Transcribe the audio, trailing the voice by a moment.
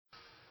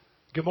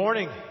Good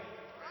morning.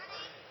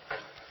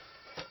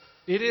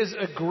 It is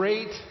a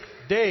great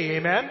day,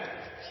 amen?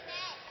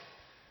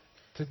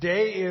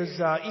 Today is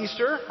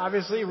Easter,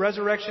 obviously,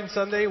 Resurrection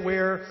Sunday,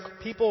 where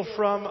people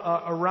from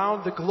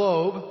around the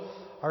globe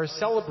are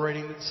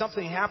celebrating that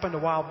something happened a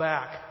while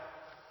back.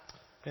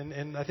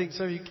 And I think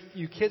some of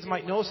you kids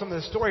might know some of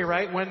the story,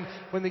 right?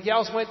 When the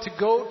gals went to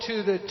go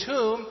to the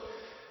tomb,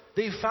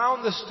 they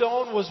found the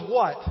stone was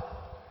what?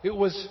 It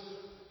was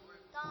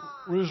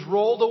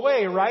rolled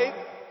away,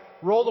 right?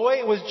 Rolled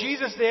away. Was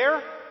Jesus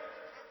there?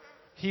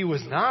 He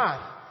was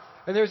not.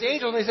 And there's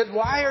angels, and they said,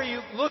 "Why are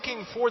you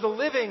looking for the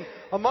living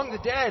among the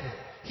dead?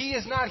 He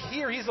is not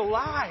here. He's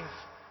alive."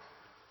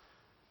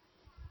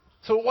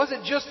 So it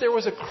wasn't just there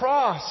was a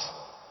cross,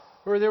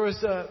 or there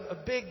was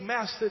a big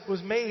mess that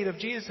was made of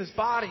Jesus'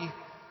 body, and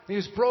he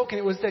was broken.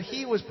 It was that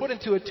he was put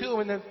into a tomb,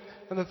 and then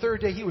on the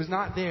third day he was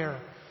not there,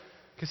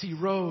 because he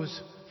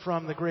rose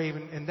from the grave,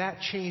 and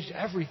that changed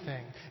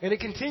everything. And it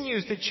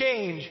continues to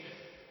change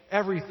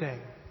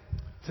everything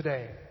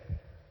today.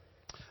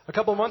 A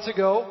couple months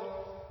ago,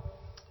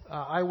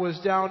 I was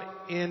down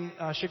in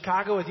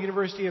Chicago at the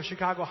University of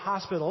Chicago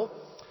Hospital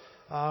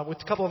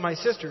with a couple of my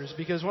sisters,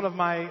 because one of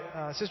my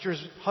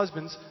sister's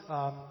husbands,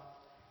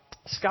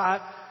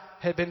 Scott,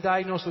 had been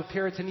diagnosed with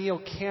peritoneal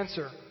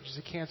cancer, which is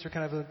a cancer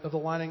kind of the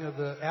lining of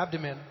the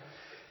abdomen.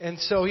 And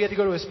so he had to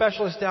go to a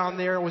specialist down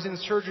there, was in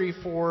surgery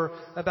for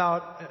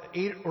about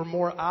 8 or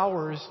more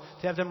hours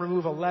to have them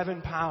remove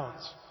 11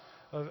 pounds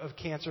of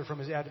cancer from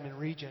his abdomen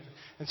region.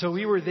 And so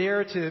we were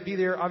there to be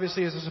there,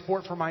 obviously, as a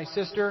support for my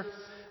sister.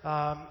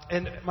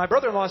 And my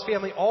brother-in-law's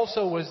family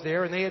also was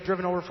there, and they had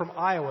driven over from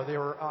Iowa.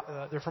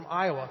 They're from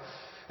Iowa.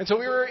 And so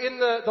we were in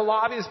the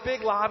lobby, this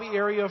big lobby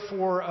area,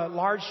 for a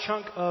large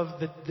chunk of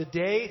the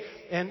day.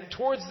 And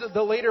towards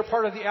the later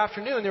part of the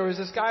afternoon, there was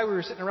this guy, we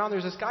were sitting around,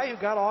 there was this guy who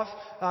got off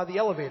the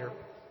elevator.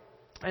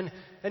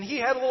 And he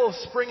had a little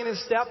spring in his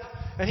step,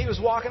 and he was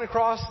walking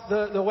across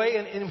the way,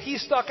 and he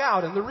stuck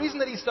out. And the reason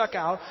that he stuck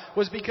out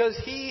was because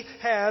he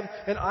had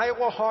an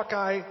Iowa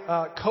Hawkeye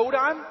coat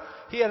on.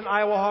 He had an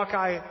Iowa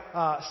Hawkeye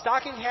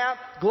stocking hat,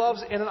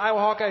 gloves, and an Iowa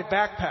Hawkeye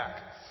backpack.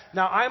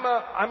 Now, I'm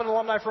an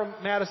alumni from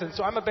Madison,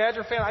 so I'm a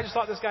Badger fan. I just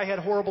thought this guy had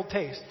horrible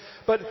taste.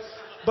 But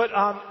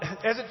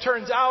as it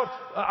turns out,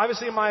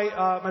 obviously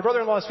my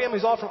brother-in-law's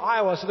family's all from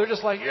Iowa, so they're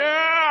just like,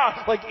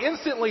 yeah! Like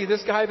instantly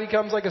this guy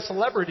becomes like a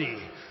celebrity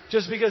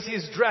just because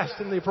he's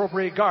dressed in the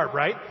appropriate garb,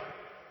 right?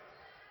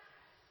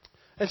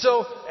 And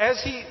so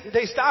as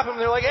they stop him,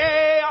 they're like,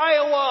 "Hey,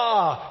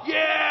 Iowa!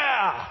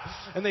 Yeah!"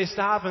 And they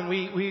stop, and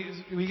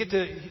we get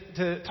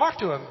to talk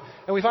to him,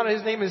 and we found out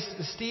his name is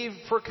Steve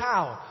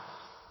Furcow.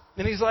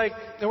 And he's like,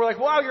 and we're like,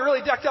 "Wow, you're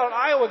really decked out in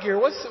Iowa gear.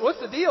 What's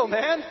the deal,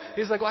 man?"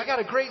 He's like, "Well, I got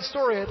a great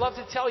story I'd love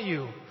to tell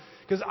you,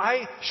 because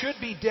I should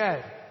be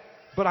dead,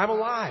 but I'm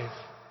alive."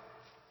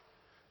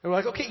 And we're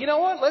like, "Okay, you know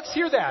what? Let's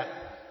hear that.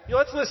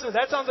 Let's listen.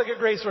 That sounds like a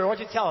great story. Why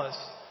don't you tell us?"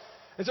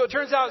 And so it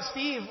turns out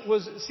Steve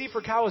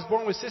Furcow was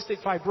born with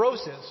cystic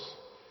fibrosis,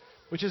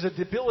 which is a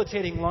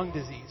debilitating lung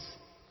disease.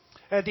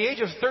 At the age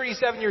of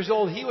 37 years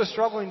old, he was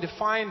struggling to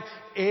find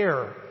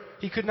air.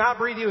 He could not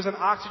breathe. He was on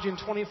oxygen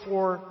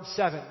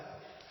 24/7.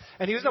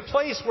 And he was in a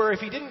place where if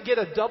he didn't get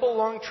a double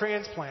lung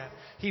transplant,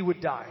 he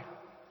would die.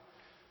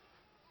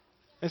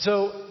 And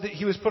so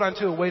he was put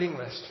onto a waiting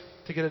list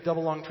to get a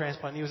double lung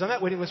transplant. And he was on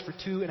that waiting list for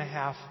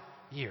 2.5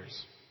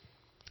 years.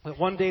 But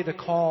one day the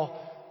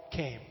call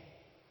came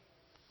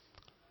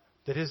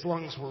that his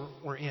lungs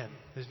were in.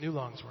 His new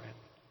lungs were in.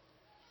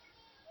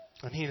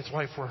 And he and his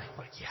wife were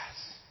like,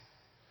 "Yes,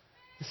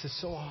 this is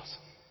so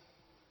awesome."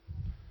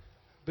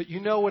 But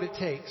you know what it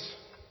takes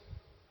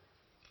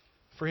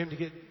for him to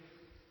get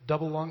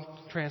double lung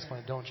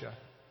transplant, don't you?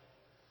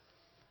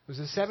 It was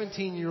a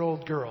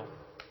 17-year-old girl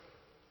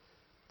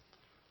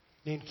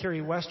named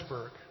Carrie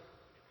Westberg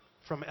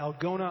from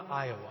Algona,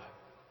 Iowa,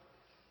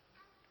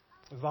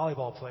 a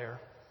volleyball player.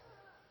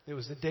 It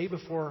was the day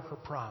before her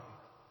prom,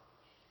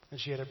 and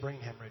she had a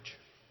brain hemorrhage.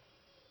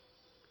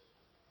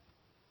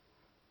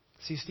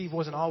 See, Steve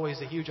wasn't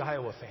always a huge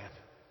Iowa fan.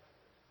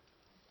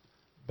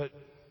 But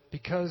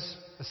because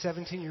a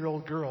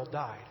 17-year-old girl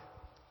died,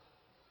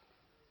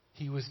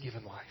 he was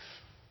given life.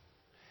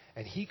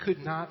 And he could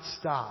not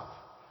stop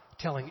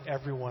telling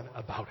everyone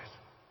about it.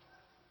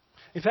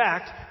 In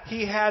fact,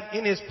 he had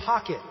in his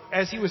pocket,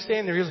 as he was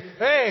standing there, he was like,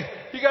 "Hey,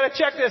 you got to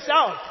check this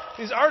out.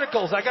 These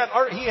articles.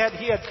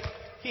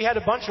 He had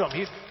a bunch of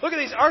them. Look at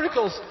these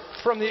articles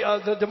from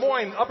the Des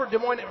Moines, Upper Des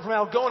Moines, from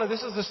Algona.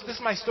 This is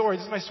my story.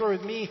 This is my story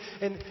with me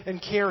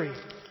and Carrie."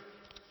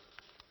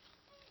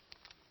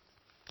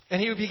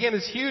 And he became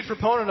this huge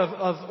proponent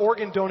of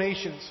organ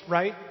donations,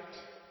 right?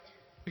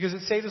 Because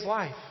it saved his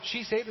life.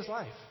 She saved his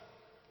life.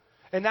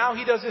 And now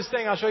he does this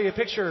thing. I'll show you a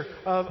picture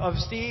of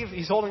Steve.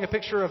 He's holding a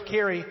picture of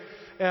Carrie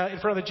in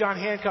front of the John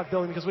Hancock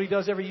building, because what he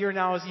does every year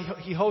now is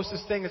he hosts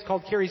this thing. It's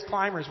called Carrie's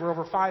Climbers, where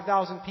over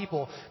 5,000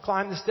 people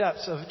climb the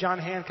steps of John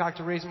Hancock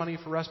to raise money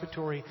for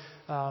respiratory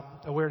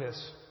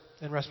awareness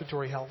and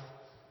respiratory health.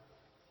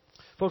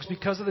 Folks,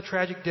 because of the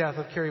tragic death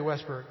of Carrie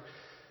Westberg,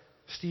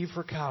 Steve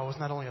Furcow was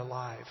not only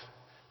alive,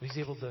 He's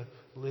able to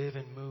live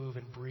and move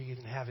and breathe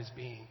and have his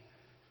being.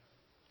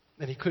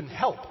 And he couldn't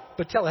help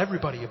but tell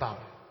everybody about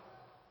it.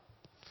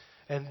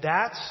 And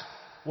that's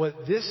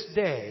what this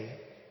day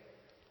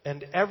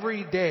and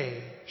every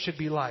day should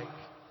be like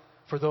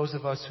for those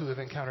of us who have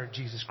encountered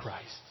Jesus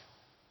Christ.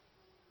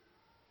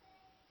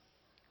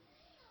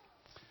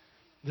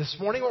 This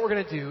morning what we're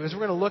going to do is we're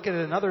going to look at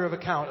another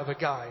account of a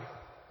guy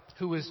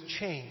who was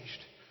changed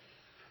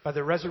by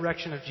the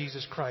resurrection of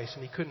Jesus Christ,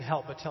 and he couldn't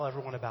help but tell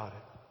everyone about it.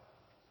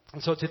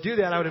 And so to do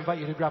that, I would invite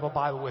you to grab a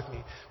Bible with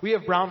me. We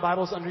have brown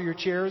Bibles under your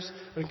chairs.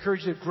 I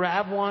encourage you to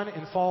grab one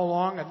and follow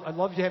along. I'd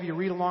love to have you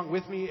read along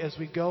with me as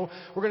we go.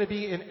 We're going to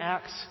be in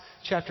Acts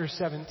chapter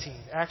 17.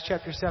 Acts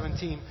chapter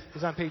 17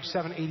 is on page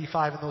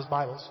 785 in those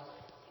Bibles.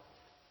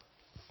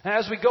 And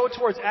as we go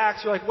towards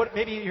Acts, you're like, what?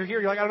 Maybe you're here,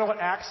 you're like, I don't know what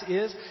Acts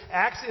is.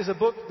 Acts is a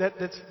book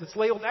that's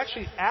labeled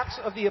actually Acts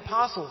of the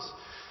Apostles.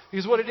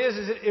 Because what it is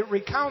it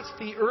recounts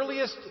the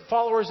earliest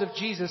followers of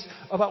Jesus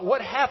about what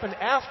happened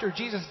after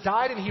Jesus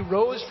died and he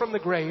rose from the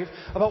grave,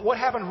 about what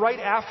happened right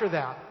after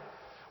that.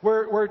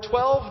 Where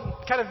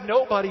 12 kind of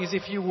nobodies,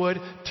 if you would,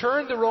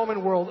 turned the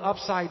Roman world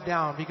upside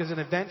down because an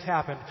event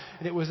happened,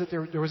 and it was that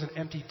there was an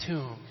empty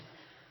tomb.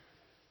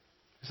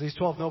 So these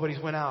 12 nobodies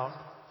went out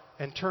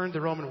and turned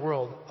the Roman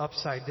world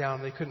upside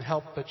down. They couldn't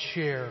help but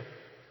share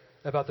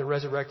about the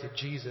resurrected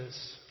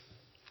Jesus.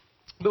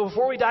 But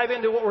before we dive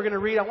into what we're going to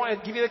read, I want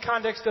to give you the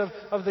context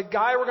of the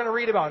guy we're going to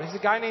read about. He's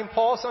a guy named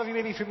Paul. Some of you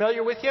may be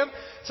familiar with him.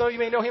 Some of you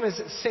may know him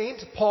as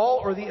Saint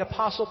Paul or the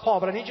Apostle Paul.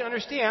 But I need you to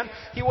understand,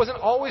 he wasn't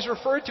always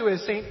referred to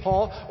as Saint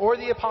Paul or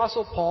the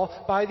Apostle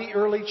Paul by the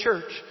early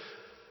church.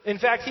 In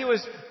fact,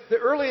 the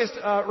earliest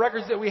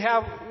records that we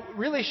have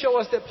really show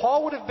us that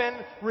Paul would have been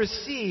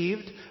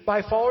received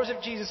by followers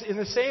of Jesus in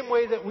the same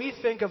way that we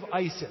think of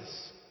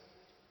ISIS.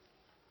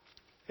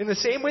 In the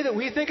same way that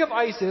we think of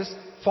ISIS,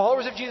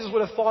 followers of Jesus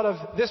would have thought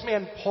of this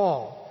man,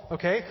 Paul.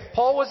 Okay?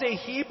 Paul was a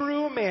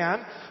Hebrew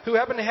man who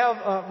happened to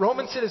have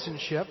Roman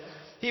citizenship.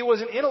 He was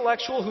an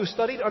intellectual who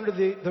studied under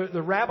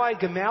the Rabbi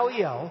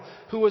Gamaliel,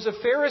 who was a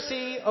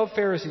Pharisee of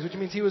Pharisees, which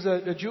means he was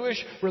a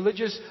Jewish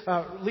religious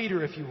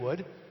leader, if you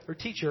would, or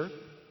teacher.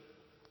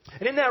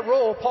 And in that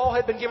role, Paul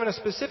had been given a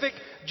specific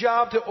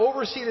job to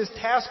oversee this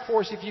task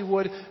force, if you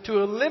would, to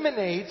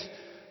eliminate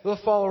the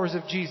followers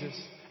of Jesus.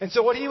 And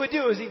so what he would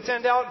do is he'd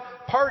send out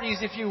parties,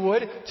 if you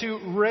would, to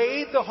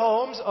raid the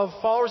homes of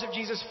followers of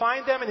Jesus,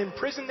 find them and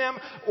imprison them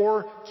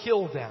or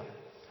kill them.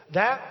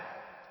 That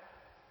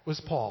was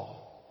Paul.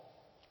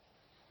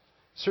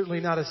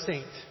 Certainly not a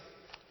saint.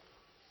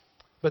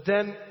 But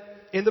then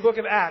in the book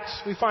of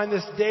Acts, we find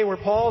this day where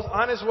Paul's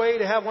on his way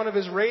to have one of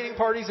his raiding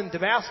parties in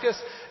Damascus,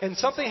 and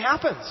something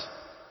happens.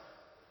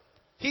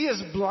 He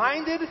is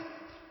blinded,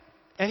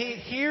 and he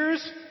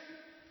hears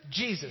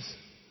Jesus.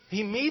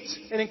 He meets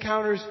and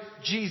encounters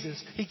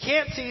Jesus. He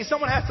can't see.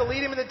 Someone has to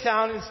lead him into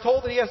town, and it's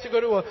told that he has to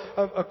go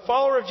to a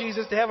follower of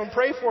Jesus to have him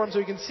pray for him so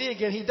he can see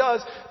again. He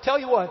does. Tell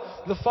you what,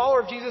 the follower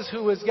of Jesus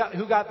who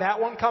got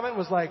that one coming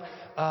was like,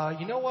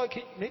 you know what?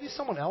 Maybe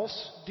someone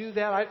else do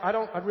that.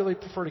 I'd really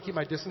prefer to keep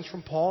my distance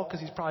from Paul because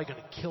he's probably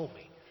going to kill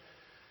me.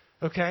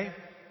 Okay?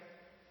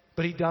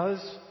 But he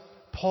does.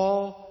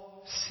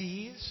 Paul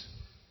sees.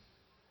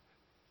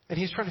 And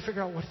he's trying to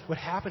figure out what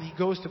happened. He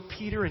goes to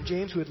Peter and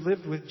James, who had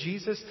lived with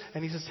Jesus,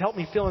 and he says, help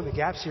me fill in the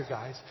gaps here,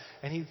 guys.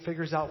 And he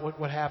figures out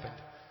what happened.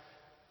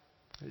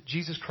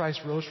 Jesus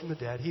Christ rose from the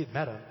dead. He had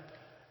met him.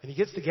 And he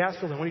gets the gaps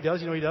filled in. What he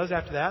does, you know what he does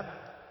after that?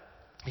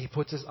 He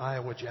puts his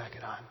Iowa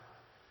jacket on.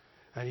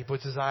 And he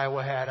puts his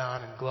Iowa hat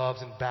on and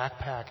gloves and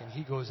backpack, and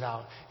he goes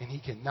out, and he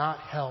cannot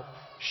help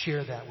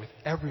share that with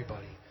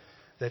everybody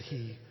that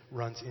he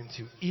runs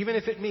into. Even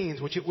if it means,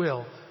 which it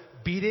will,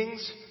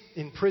 beatings,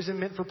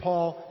 imprisonment for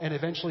Paul, and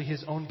eventually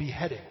his own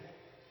beheading.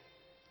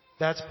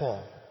 That's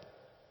Paul.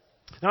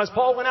 Now, as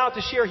Paul went out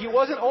to share, he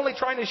wasn't only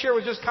trying to share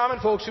with just common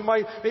folks who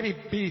might maybe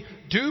be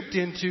duped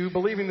into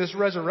believing this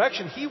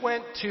resurrection. He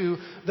went to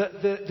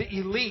the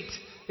elite,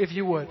 if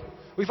you would.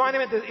 We find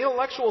him at the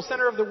intellectual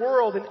center of the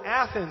world in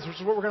Athens, which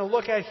is what we're going to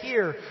look at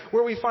here,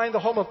 where we find the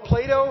home of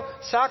Plato,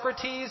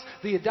 Socrates,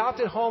 the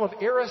adopted home of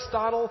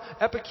Aristotle,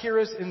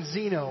 Epicurus, and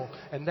Zeno.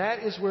 And that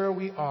is where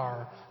we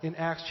are in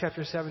Acts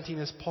chapter 17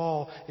 as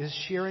Paul is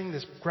sharing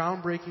this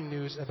groundbreaking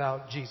news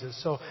about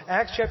Jesus. So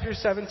Acts chapter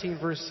 17,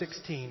 verse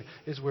 16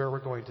 is where we're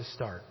going to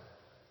start.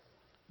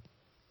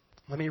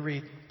 Let me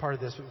read part of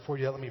this, but before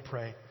you do that, let me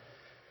pray.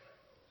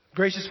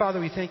 Gracious Father,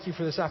 we thank you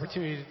for this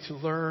opportunity to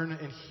learn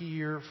and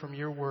hear from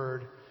your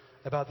word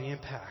about the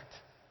impact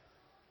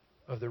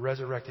of the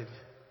resurrected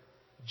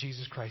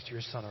Jesus Christ,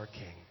 your Son, our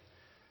King.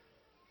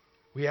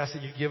 We ask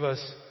that you give us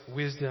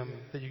wisdom,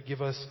 that you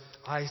give us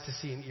eyes to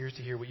see and ears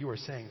to hear what you are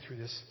saying through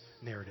this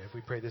narrative.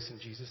 We pray this in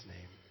Jesus'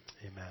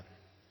 name. Amen.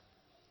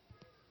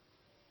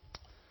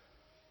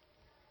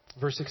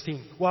 Verse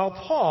 16. While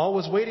Paul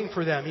was waiting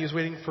for them, he was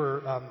waiting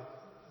for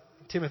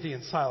Timothy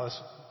and Silas,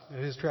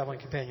 his traveling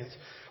companions.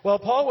 While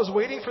Paul was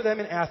waiting for them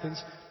in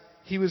Athens,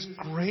 he was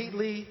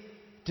greatly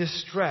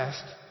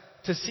distressed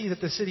to see that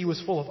the city was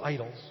full of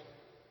idols.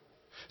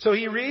 So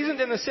he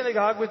reasoned in the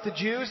synagogue with the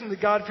Jews and the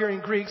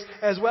God-fearing Greeks,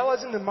 as well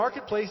as in the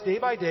marketplace day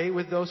by day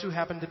with those who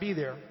happened to be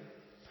there.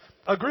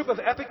 A group of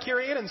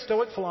Epicurean and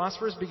Stoic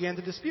philosophers began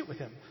to dispute with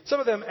him.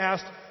 Some of them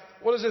asked,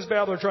 "What is this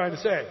babbler trying to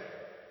say?"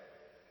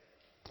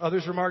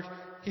 Others remarked,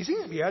 "He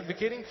seems to be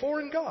advocating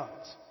foreign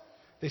gods."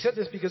 They said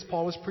this because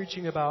Paul was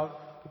preaching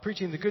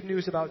the good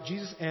news about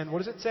Jesus and, what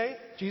does it say?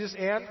 Jesus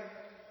and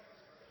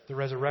the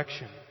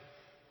resurrection.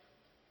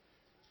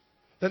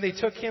 Then they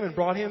took him and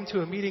brought him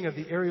to a meeting of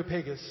the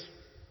Areopagus,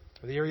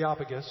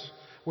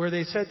 where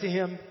they said to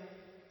him,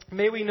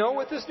 "May we know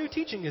what this new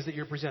teaching is that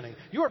you're presenting?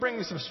 You are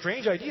bringing some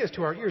strange ideas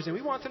to our ears, and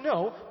we want to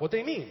know what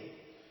they mean."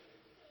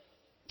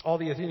 All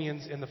the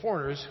Athenians and the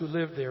foreigners who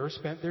lived there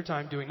spent their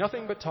time doing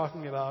nothing but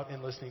talking about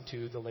and listening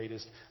to the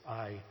latest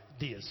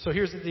ideas. So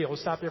here's the deal. We'll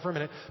stop there for a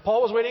minute.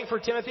 Paul was waiting for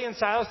Timothy and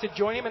Silas to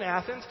join him in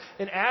Athens,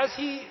 and as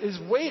he is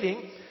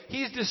waiting,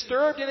 he's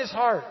disturbed in his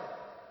heart.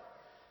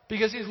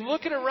 Because he's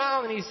looking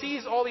around and he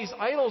sees all these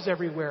idols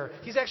everywhere.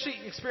 He's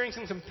actually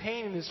experiencing some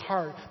pain in his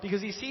heart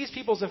because he sees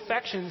people's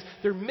affections,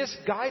 they're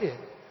misguided.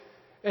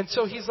 And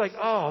so he's like,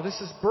 oh, this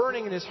is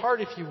burning in his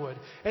heart, if you would.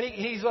 And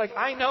he's like,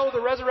 I know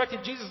the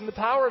resurrected Jesus and the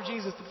power of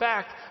Jesus, the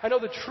fact. I know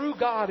the true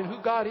God and who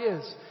God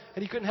is.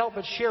 And he couldn't help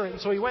but share it. And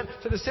so he went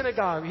to the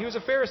synagogue. He was a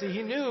Pharisee.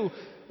 He knew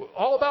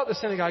all about the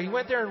synagogue. He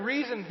went there and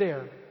reasoned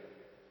there.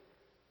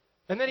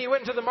 And then he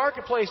went into the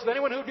marketplace with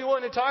anyone who would be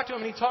willing to talk to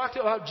him, and he talked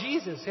about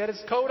Jesus. He had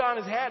his coat on,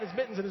 his hat, his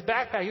mittens, and his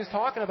backpack. He was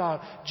talking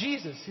about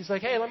Jesus. He's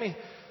like, hey,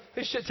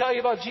 I should tell you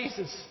about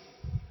Jesus,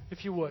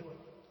 if you would.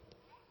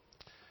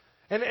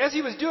 And as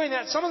he was doing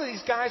that, some of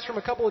these guys from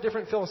a couple of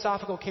different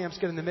philosophical camps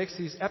get in the mix,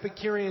 these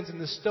Epicureans and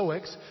the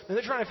Stoics, and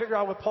they're trying to figure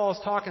out what Paul is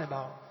talking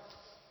about.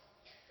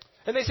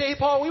 And they say, hey,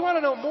 Paul, we want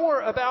to know more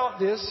about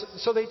this.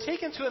 So they take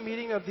him to a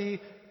meeting of the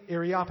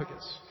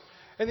Areopagus.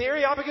 And the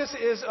Areopagus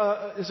is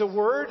a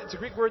word, it's a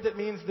Greek word that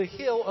means the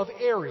hill of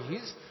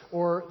Ares,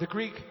 or the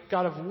Greek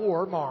god of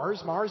war,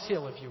 Mars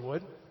Hill, if you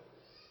would.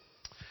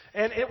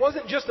 And it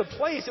wasn't just a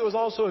place, it was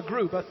also a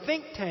group, a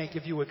think tank,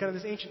 if you would, kind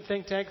of this ancient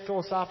think tank,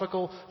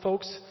 philosophical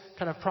folks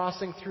kind of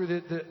processing through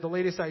the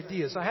latest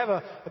ideas. So I have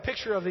a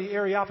picture of the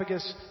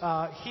Areopagus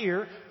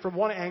here from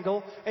one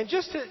angle. And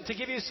just to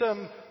give you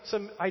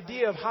some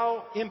idea of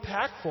how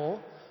impactful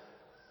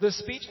the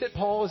speech that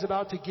Paul is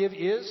about to give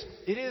is,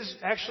 it is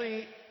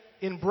actually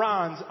in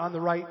bronze on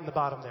the right and the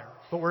bottom there.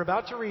 What we're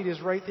about to read is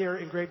right there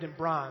engraved in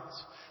bronze.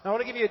 Now I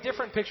want to give you a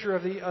different picture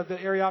of the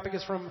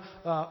Areopagus from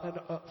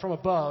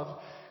above.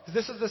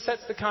 This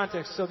sets the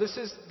context. So this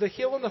is the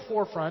hill in the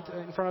forefront,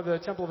 in front of the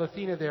Temple of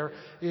Athena there,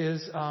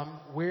 is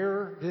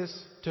where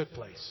this took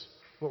place.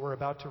 What we're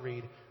about to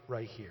read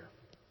right here.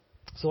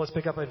 So let's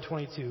pick up in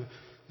 22.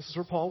 This is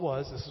where Paul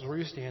was, this is where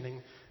he was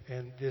standing,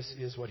 and this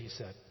is what he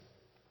said.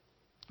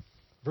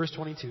 Verse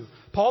 22.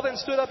 Paul then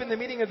stood up in the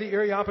meeting of the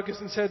Areopagus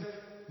and said,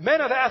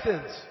 "Men of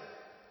Athens,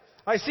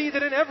 I see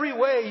that in every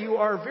way you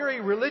are very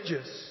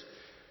religious.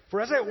 For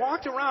as I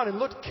walked around and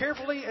looked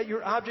carefully at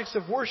your objects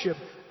of worship,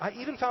 I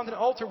even found an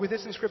altar with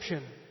this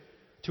inscription,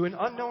 'To an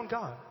unknown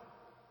God.'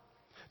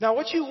 Now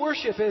what you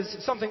worship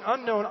is something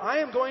unknown. I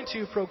am going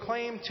to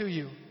proclaim to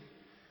you.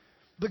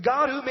 The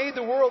God who made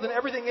the world and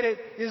everything in it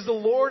is the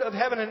Lord of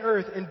heaven and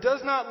earth and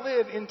does not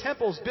live in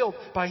temples built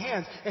by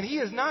hands. And he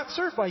is not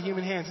served by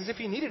human hands as if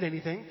he needed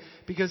anything,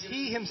 because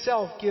he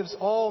himself gives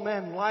all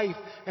men life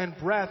and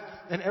breath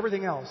and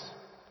everything else.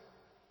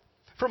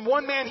 From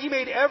one man he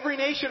made every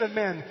nation of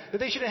men, that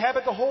they should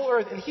inhabit the whole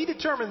earth, and he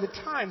determined the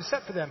time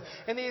set for them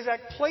and the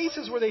exact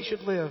places where they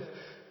should live.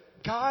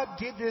 God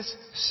did this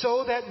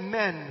so that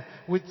men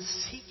would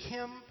seek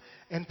him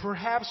and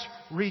perhaps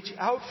reach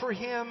out for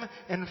him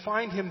and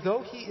find him,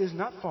 though he is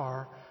not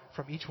far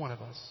from each one of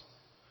us.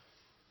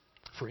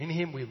 For in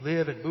him we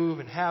live and move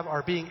and have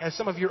our being. As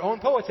some of your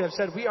own poets have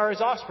said, we are his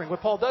offspring."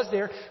 What Paul does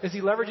there is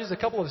he leverages a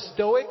couple of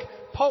Stoic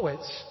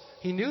poets.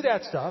 He knew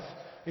that stuff.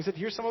 He said,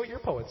 here's some of what your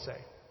poets say.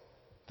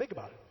 Think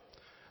about it.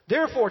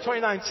 Therefore,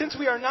 29, since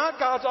we are not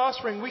God's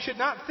offspring, we should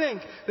not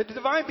think that the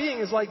divine being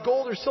is like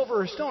gold or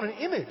silver or stone, an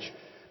image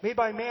made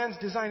by man's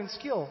design and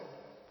skill.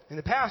 In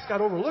the past,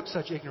 God overlooked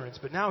such ignorance,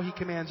 but now he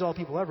commands all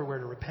people everywhere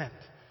to repent.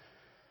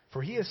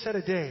 For he has set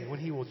a day when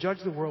he will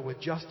judge the world with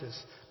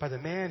justice by the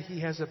man he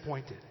has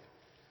appointed.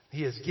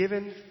 He has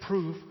given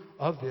proof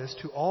of this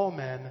to all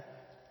men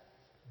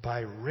by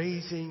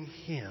raising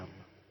him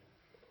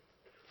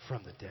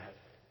from the dead.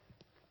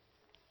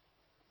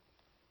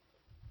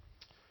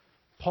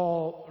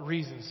 Paul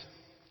reasons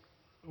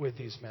with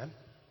these men.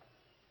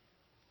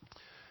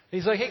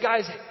 He's like, hey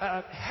guys,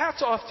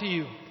 hats off to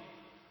you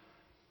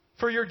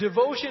for your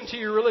devotion to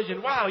your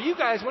religion. Wow, you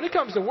guys, when it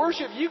comes to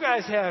worship, you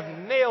guys have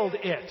nailed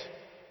it.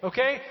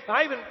 Okay?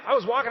 I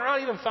was walking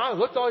around,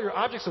 looked at all your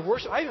objects of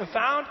worship. I even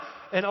found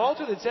an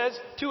altar that says,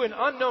 "To an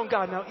unknown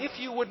God." Now, if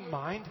you wouldn't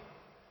mind,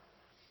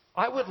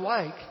 I would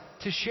like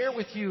to share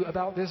with you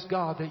about this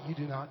God that you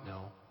do not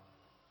know.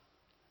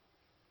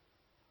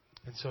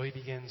 And so he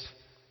begins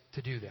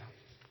to do that.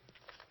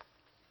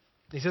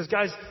 He says,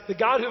 guys, the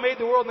God who made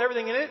the world and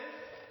everything in it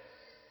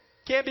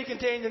can't be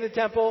contained in a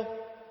temple,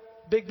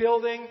 big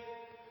building.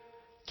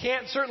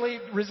 can't certainly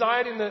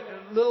reside in the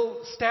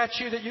little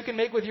statue that you can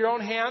make with your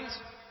own hands.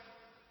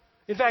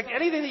 In fact,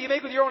 anything that you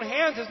make with your own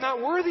hands is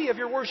not worthy of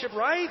your worship,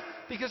 right?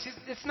 Because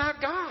it's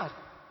not God.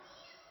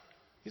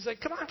 He's like,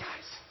 come on,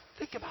 guys,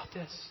 think about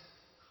this.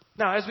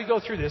 Now, as we go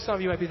through this, some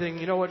of you might be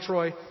thinking, you know what,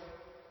 Troy?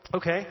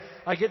 Okay,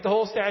 I get the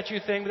whole statue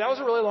thing, but that was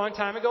a really long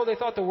time ago. They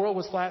thought the world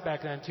was flat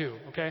back then, too.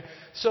 Okay,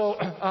 so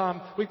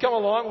we've come a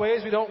long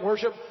ways. We don't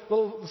worship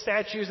little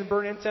statues and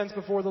burn incense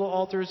before little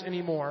altars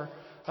anymore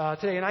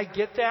today. And I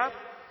get that.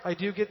 I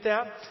do get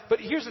that. But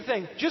here's the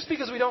thing. Just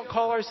because we don't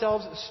call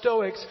ourselves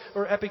Stoics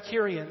or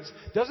Epicureans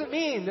doesn't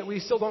mean that we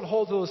still don't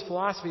hold to those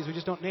philosophies. We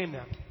just don't name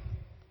them.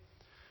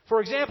 For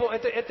example,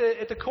 at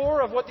the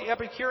core of what the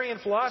Epicurean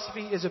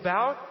philosophy is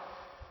about,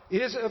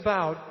 it is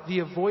about the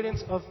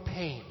avoidance of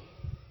pain.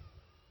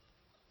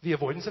 The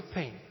avoidance of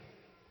pain.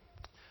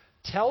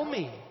 Tell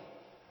me,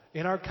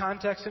 in our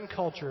context and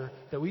culture,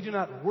 that we do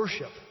not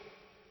worship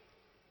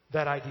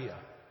that idea.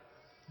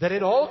 That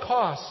at all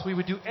costs we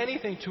would do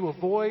anything to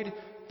avoid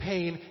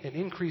pain and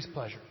increase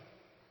pleasure.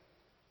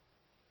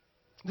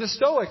 The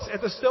Stoics,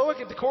 at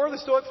the core of the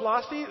Stoic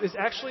philosophy is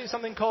actually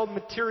something called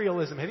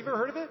materialism. Have you ever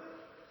heard of it?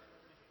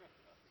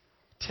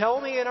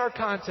 Tell me in our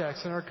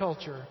context, in our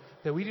culture,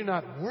 that we do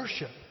not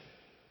worship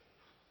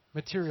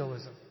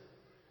materialism.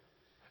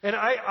 And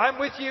I'm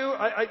with you.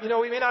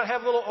 We may not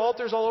have little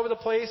altars all over the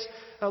place,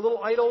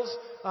 little idols,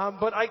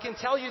 but I can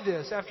tell you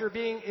this. After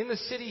being in the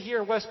city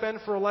here in West Bend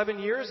for 11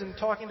 years and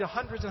talking to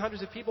hundreds and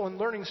hundreds of people and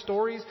learning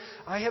stories,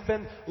 I have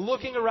been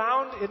looking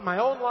around in my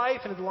own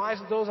life and in the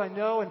lives of those I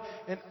know,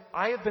 and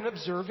I have been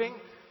observing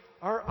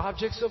our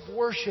objects of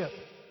worship.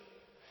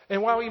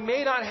 And while we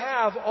may not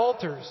have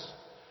altars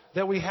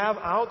that we have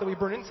out, that we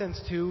burn incense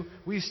to,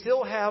 we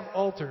still have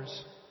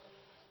altars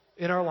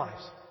in our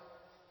lives.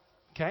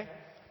 Okay?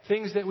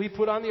 Things that we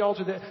put on the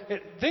altar,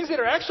 things that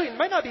are actually,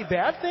 might not be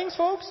bad things,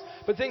 folks,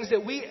 but things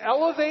that we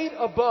elevate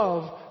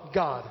above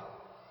God.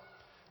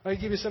 I'll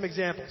give you some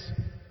examples.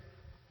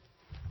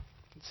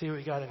 Let's see what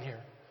we got in here.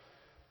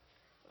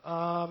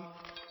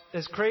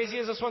 As crazy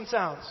as this one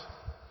sounds,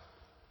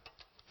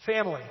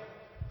 family.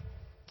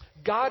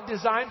 God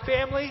designed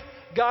family.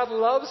 God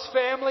loves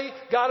family.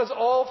 God is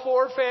all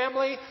for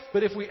family.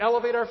 But if we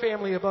elevate our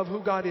family above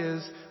who God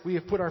is, we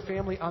have put our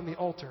family on the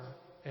altar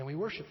and we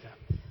worship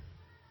them.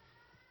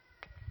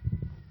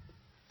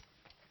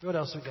 What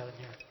else we got in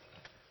here?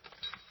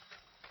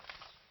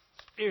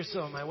 Here's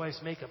some of my wife's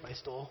makeup I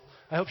stole.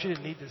 I hope she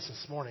didn't need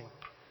this morning.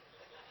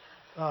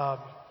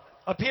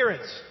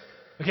 Appearance.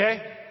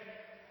 Okay?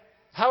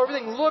 How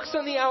everything looks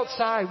on the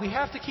outside. We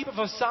have to keep a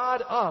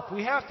facade up.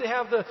 We have to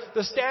have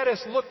the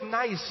status look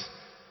nice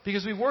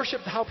because we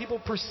worship how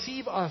people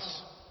perceive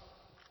us.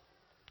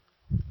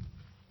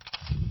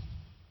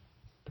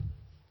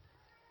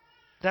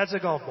 That's a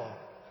golf ball.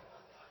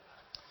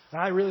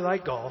 I really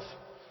like golf.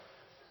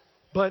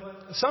 But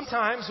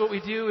sometimes what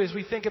we do is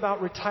we think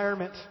about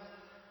retirement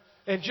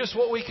and just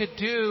what we could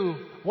do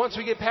once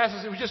we get past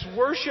this. We just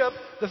worship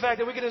the fact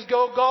that we can just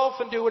go golf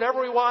and do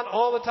whatever we want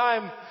all the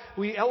time.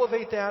 We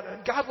elevate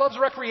that. God loves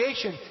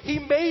recreation. He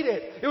made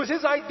it. It was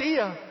His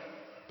idea.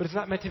 But it's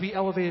not meant to be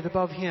elevated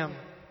above Him.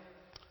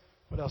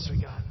 What else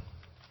we got?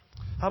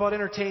 How about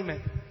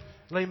entertainment?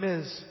 Les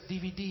Mis,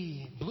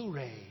 DVD,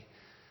 Blu-ray.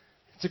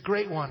 It's a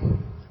great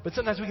one. But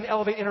sometimes we can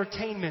elevate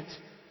entertainment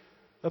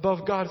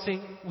above God,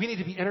 saying we need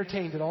to be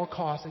entertained at all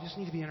costs. I just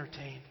need to be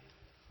entertained.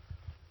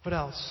 What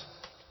else?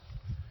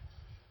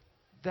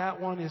 That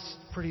one is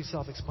pretty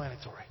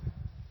self-explanatory.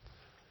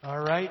 All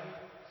right?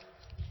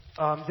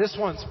 This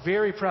one's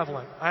very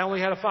prevalent. I only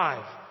had a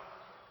 5.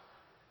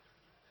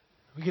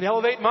 We can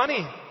elevate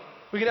money.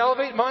 We can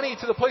elevate money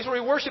to the place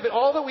where we worship it.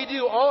 All that we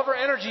do, all of our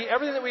energy,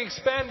 everything that we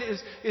expend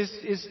is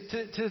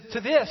to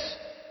this.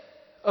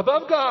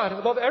 Above God,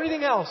 above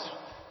everything else,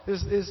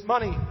 is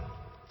money.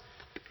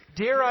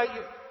 Dare I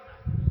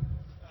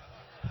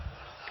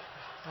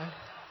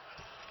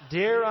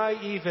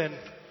even?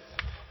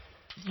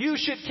 You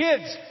should,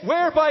 kids,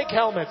 wear bike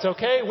helmets,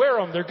 okay? Wear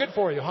them. They're good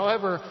for you.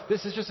 However,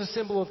 this is just a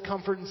symbol of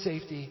comfort and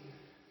safety.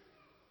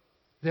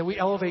 That we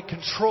elevate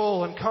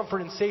control and comfort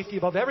and safety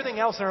above everything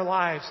else in our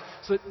lives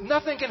so that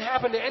nothing can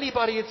happen to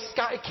anybody. It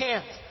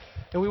can't.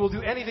 And we will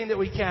do anything that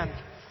we can.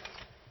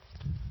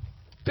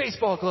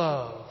 Baseball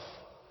glove.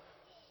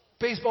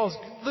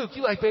 Luke,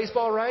 you like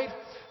baseball, right?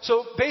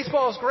 So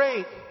baseball is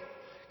great.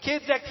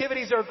 Kids'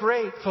 activities are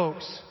great,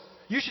 folks.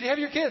 You should have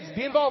your kids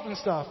be involved in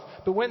stuff.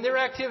 But when their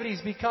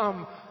activities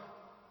become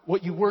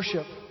what you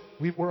worship,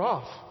 we're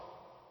off.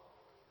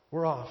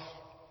 We're off.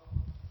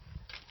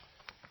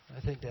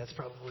 I think that's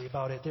probably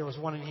about it. There was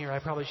one in here I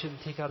probably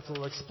shouldn't take out. It's a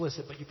little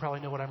explicit, but you probably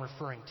know what I'm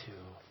referring to.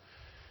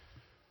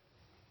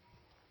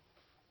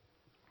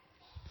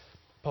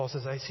 Paul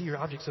says, I see your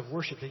objects of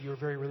worship, that you are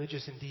very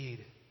religious indeed.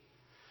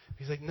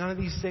 He's like, none of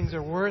these things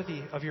are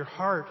worthy of your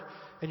heart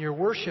and your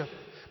worship.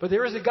 But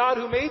there is a God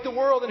who made the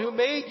world and who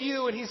made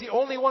you, and He's the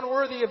only one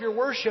worthy of your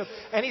worship.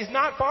 And He's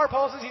not far.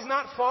 Paul says He's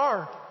not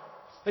far.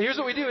 And here's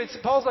what we do.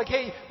 Paul's like,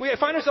 hey, we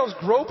find ourselves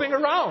groping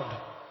around.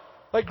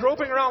 Like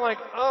groping around like,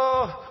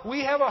 oh,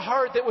 we have a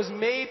heart that was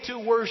made to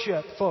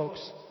worship,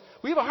 folks.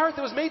 We have a heart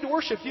that was made to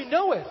worship. You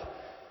know it.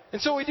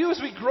 And so what we do is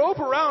we grope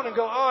around and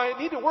go, oh, I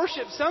need to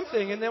worship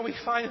something. And then we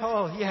find,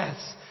 oh, yes.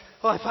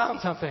 Well, I found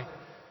something.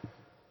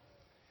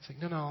 It's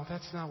like, no,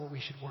 that's not what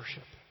we should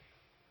worship.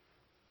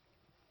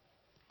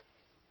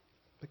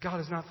 But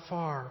God is not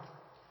far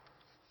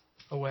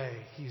away.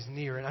 He's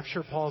near. And I'm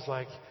sure Paul's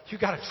like, you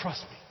got to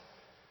trust me.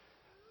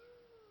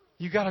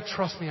 You got to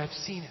trust me. I've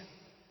seen it.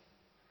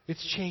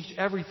 It's changed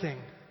everything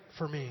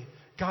for me.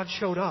 God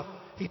showed up.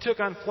 He took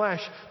on flesh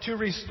to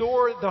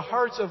restore the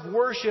hearts of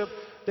worship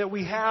that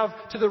we have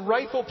to the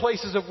rightful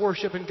places of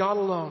worship in God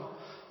alone.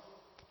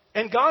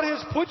 And God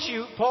has put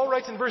you, Paul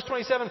writes in verse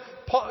 27,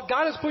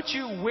 God has put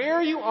you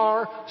where you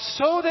are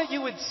so that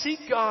you would seek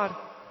God,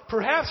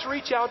 perhaps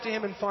reach out to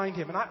Him and find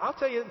Him. And I'll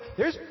tell you,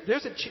 there's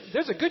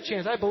a good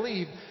chance, I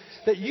believe,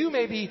 that you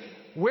may be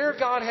where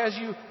God has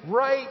you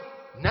right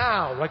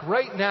now, like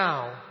right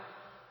now.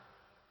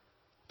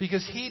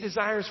 Because He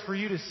desires for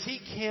you to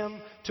seek Him,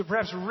 to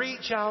perhaps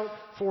reach out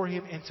for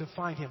Him, and to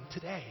find Him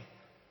today.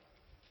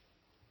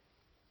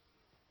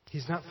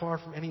 He's not far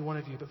from any one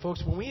of you. But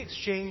folks, when we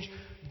exchange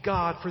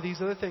God for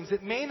these other things,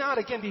 it may not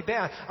again be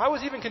bad. I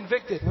was even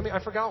convicted.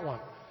 I forgot one.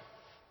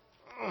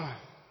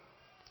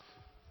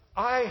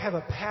 I have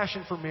a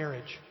passion for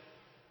marriage.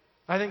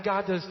 I think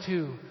God does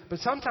too. But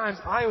sometimes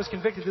I was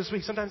convicted this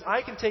week. Sometimes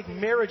I can take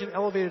marriage and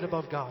elevate it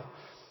above God.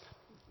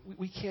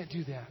 We can't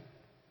do that.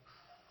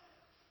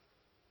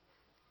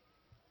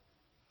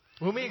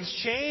 When we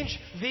exchange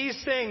these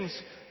things,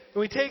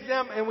 when we take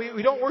them and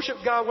we don't worship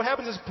God, what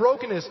happens is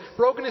brokenness.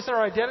 Brokenness in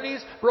our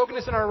identities,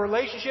 brokenness in our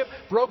relationship,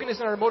 brokenness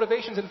in our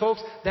motivations. And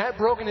folks, that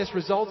brokenness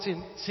results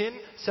in sin,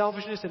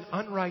 selfishness, and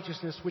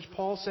unrighteousness, which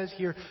Paul says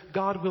here,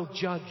 God will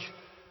judge.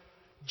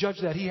 Judge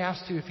that. He has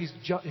to if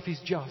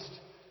He's just.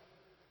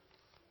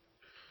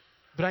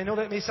 But I know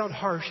that may sound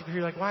harsh. If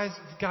you're like, why is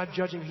God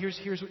judging?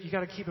 Here's what you got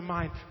to keep in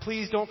mind.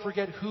 Please don't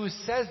forget who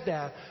says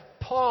that.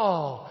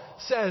 Paul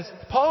says,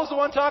 Paul's the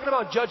one talking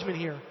about judgment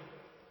here.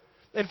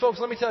 And folks,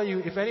 let me tell you,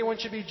 if anyone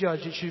should be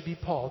judged, it should be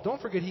Paul. Don't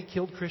forget he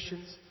killed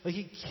Christians. Like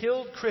he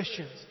killed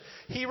Christians.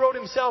 He wrote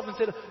himself and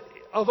said,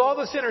 of all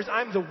the sinners,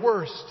 I'm the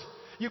worst.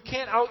 You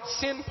can't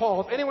out-sin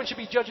Paul. If anyone should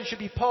be judged, it should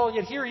be Paul. And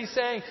yet here he's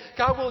saying,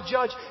 God will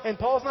judge. And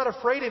Paul's not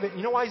afraid of it.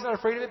 You know why he's not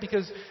afraid of it?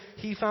 Because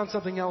he found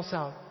something else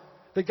out.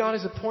 That God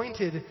has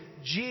appointed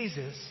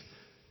Jesus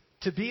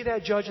to be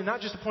that judge, and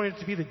not just appointed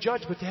to be the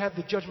judge, but to have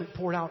the judgment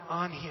poured out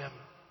on him.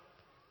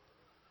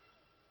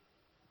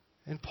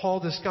 And Paul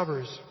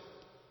discovers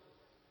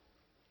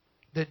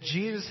that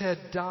Jesus had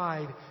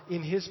died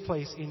in his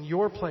place, in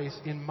your place,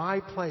 in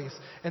my place.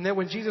 And that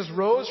when Jesus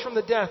rose from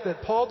the death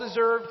that Paul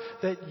deserved,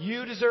 that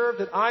you deserve,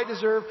 that I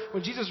deserve,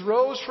 when Jesus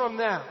rose from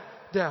that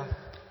death,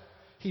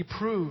 He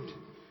proved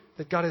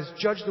that God has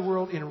judged the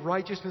world in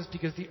righteousness,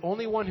 because the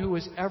only one who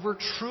was ever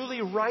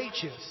truly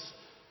righteous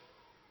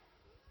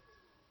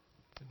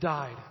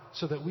died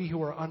so that we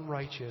who are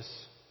unrighteous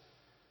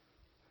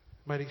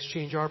might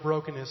exchange our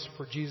brokenness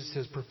for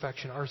Jesus'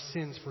 perfection, our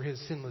sins for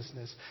His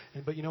sinlessness.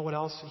 But you know what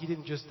else? He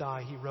didn't just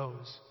die, He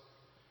rose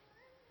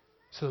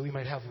so that we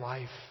might have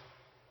life.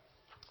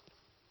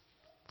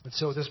 And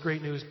so this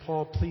great news,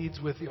 Paul pleads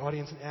with the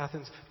audience in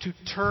Athens to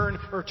turn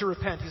or to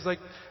repent. He's like,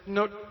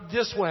 no,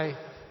 this way.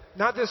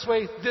 Not this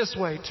way, this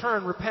way.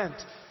 Turn, repent.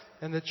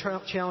 And the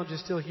challenge is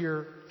still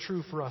here,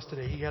 true for us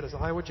today. He had his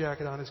Iowa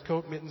jacket on, his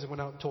coat, mittens, and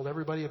went out and told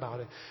everybody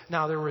about it.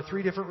 Now, there were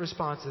 3 different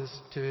responses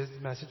to his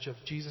message of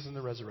Jesus and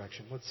the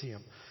resurrection. Let's see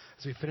them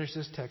as we finish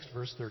this text,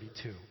 verse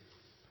 32.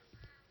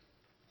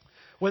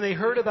 When they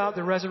heard about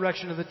the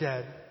resurrection of the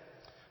dead,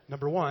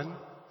 number 1,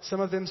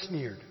 some of them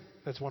sneered.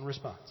 That's one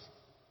response.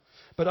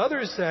 But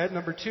others said,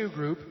 number 2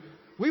 group,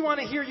 we want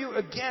to hear you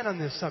again on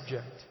this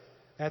subject.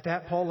 At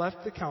that, Paul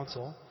left the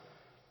council.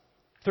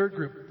 Third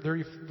group,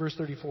 verse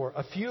 34.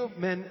 A few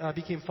men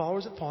became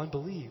followers of Paul and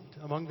believed.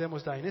 Among them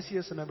was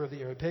Dionysius, a member of the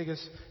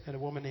Areopagus, and a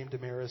woman named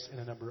Damaris, and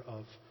a number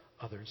of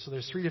others. So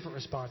there's 3 different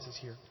responses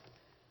here.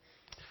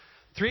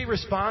 3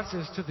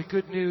 responses to the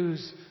good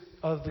news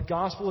of the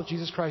gospel of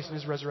Jesus Christ and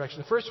His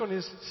resurrection. The first one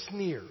is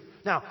sneer.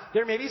 Now,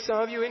 there may be some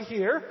of you in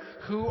here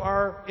who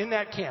are in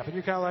that camp, and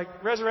you're kind of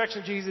like, resurrection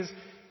of Jesus,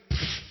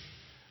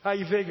 how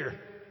you figure?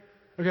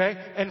 Okay?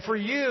 And for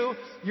you,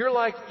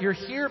 you're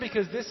here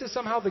because this is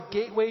somehow the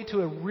gateway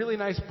to a really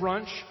nice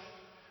brunch.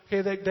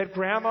 Okay, that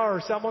grandma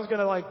or someone's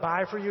going to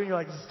buy for you, and you're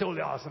like, this is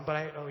totally awesome,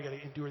 but we got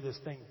to endure this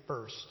thing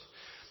first.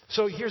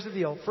 So here's the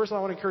deal. First of all,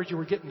 I want to encourage you,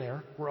 we're getting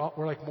there.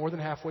 We're like more than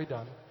halfway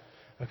done.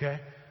 Okay?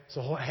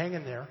 So hang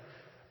in there.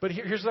 But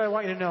here's what I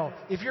want you to know.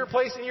 If you're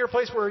in your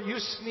place where you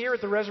sneer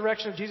at the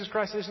resurrection of Jesus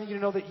Christ, I just need you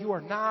to know that you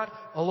are not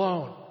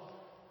alone.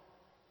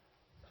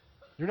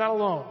 You're not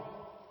alone.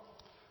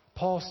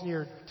 Paul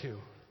sneered too.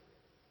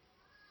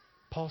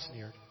 Paul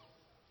sneered.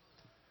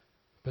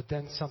 But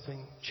then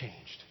something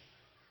changed.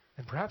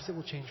 And perhaps it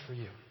will change for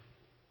you.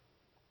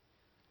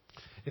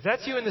 If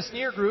that's you in the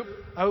sneer group,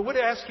 I would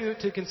ask you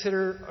to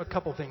consider a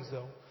couple things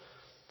though.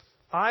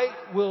 I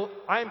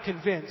am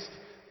convinced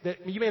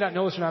that you may not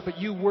know this or not, but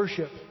you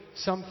worship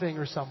something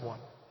or someone.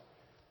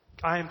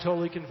 I am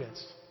totally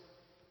convinced.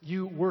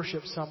 You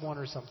worship someone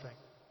or something.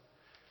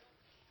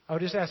 I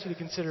would just ask you to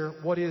consider,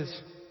 what is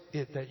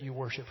it that you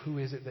worship? Who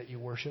is it that you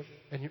worship?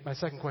 And my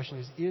second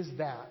question is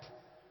that,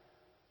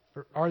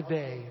 or are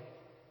they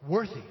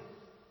worthy?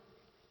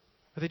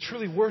 Are they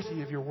truly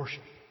worthy of your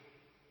worship?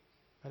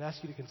 I'd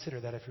ask you to consider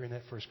that if you're in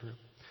that first group.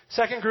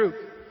 Second group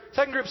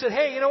said,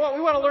 hey, you know what?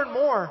 We want to learn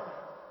more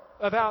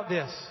about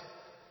this.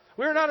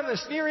 We're not in the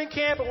sneering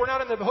camp, but we're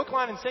not in the hook,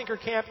 line, and sinker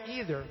camp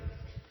either.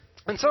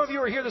 And some of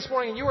you are here this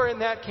morning and you are in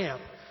that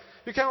camp.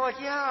 You're kind of like,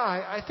 yeah,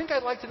 I think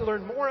I'd like to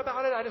learn more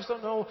about it. I just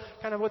don't know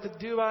kind of what to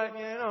do about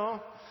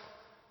it,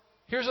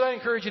 Here's what I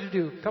encourage you to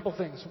do. A couple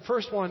things. The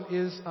first one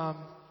is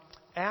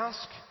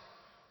ask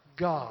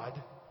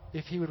God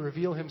if He would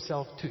reveal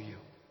Himself to you.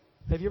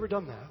 Have you ever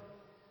done that?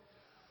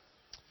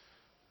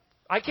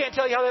 I can't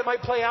tell you how that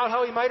might play out,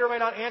 how He might or might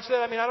not answer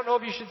that. I mean, I don't know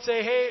if you should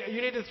say, hey,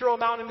 you need to throw a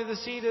mountain into the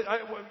sea.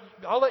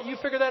 I'll let you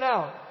figure that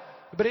out.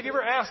 But have you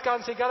ever asked God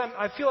and say, God,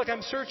 I feel like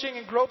I'm searching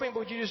and groping, but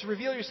would you just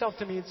reveal yourself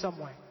to me in some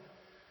way?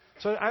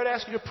 So I would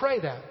ask you to pray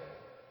that.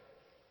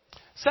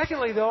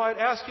 Secondly, though, I'd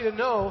ask you to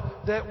know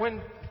that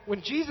when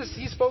Jesus,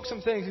 He spoke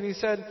some things and He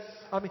said,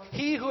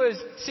 He who has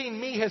seen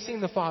me has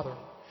seen the Father.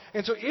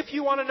 And so if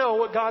you want to know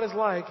what God is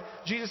like,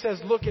 Jesus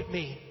says, look at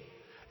me.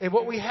 And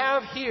what we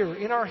have here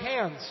in our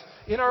hands,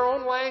 in our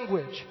own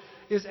language,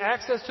 is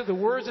access to the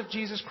words of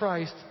Jesus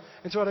Christ.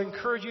 And so what I'd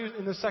encourage you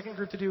in the second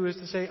group to do is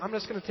to say, I'm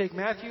just going to take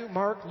Matthew,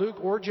 Mark, Luke,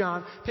 or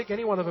John, pick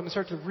any one of them and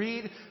start to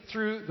read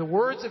through the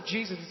words of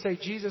Jesus and say,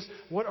 Jesus,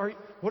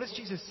 what is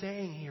Jesus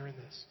saying here in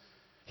this?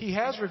 He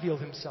has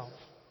revealed Himself.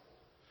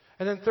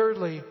 And then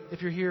thirdly,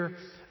 if you're here,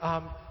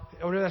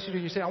 what I ask you to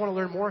do, you say, I want to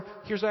learn more.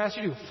 Here's what I ask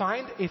you to do.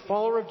 Find a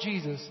follower of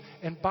Jesus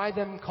and buy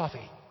them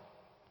coffee.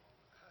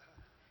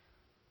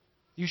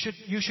 You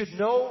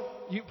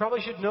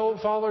probably should know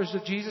followers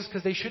of Jesus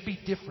because they should be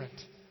different.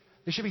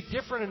 They should be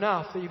different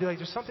enough that you'd be like,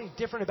 there's something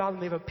different about them.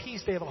 They have a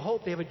peace, they have a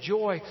hope, they have a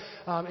joy.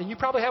 And you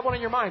probably have one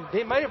in your mind.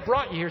 They might have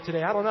brought you here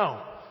today. I don't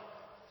know.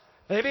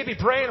 They may be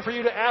praying for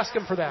you to ask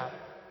them for that.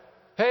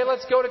 Hey,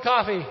 let's go to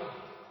coffee.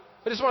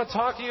 I just want to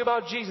talk to you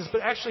about Jesus.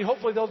 But actually,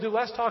 hopefully they'll do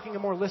less talking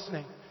and more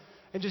listening.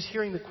 And just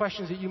hearing the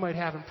questions that you might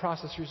have and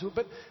process yours.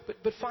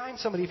 But find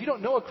somebody. If you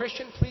don't know a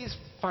Christian, please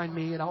find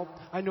me and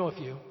I know a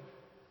few.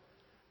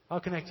 I'll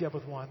connect you up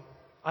with one.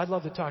 I'd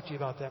love to talk to you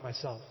about that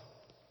myself.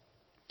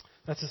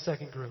 That's the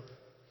second group.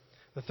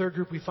 The third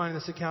group we find in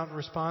this account in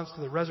response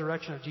to the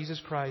resurrection of Jesus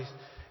Christ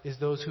is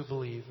those who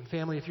believe. And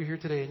family, if you're here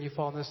today and you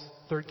fall in this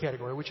third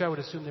category, which I would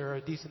assume there are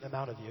a decent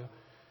amount of you,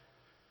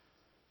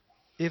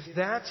 if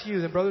that's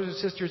you, then brothers and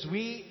sisters,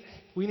 we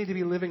need to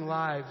be living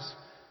lives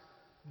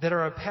that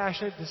are a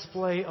passionate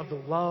display of the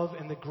love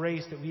and the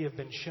grace that we have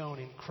been shown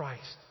in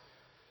Christ,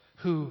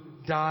 who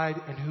died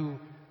and who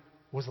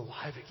was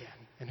alive again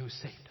and who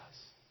saved us.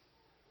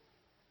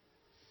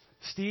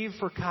 Steve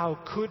Furcow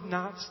could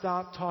not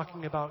stop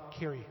talking about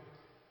Carrie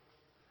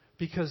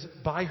because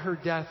by her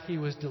death he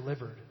was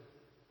delivered.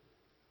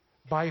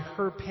 By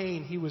her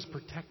pain he was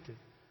protected.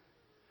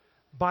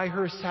 By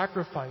her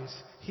sacrifice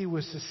he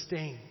was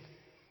sustained.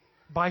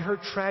 By her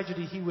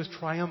tragedy he was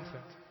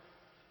triumphant.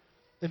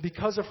 And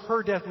because of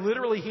her death,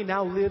 literally he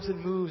now lives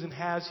and moves and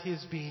has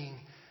his being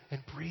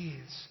and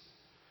breathes.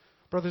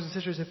 Brothers and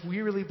sisters, if we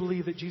really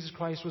believe that Jesus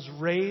Christ was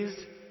raised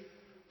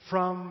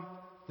from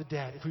the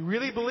dead, if we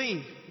really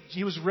believe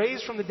He was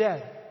raised from the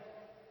dead,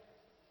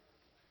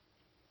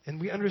 and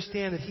we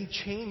understand that He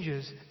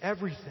changes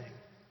everything,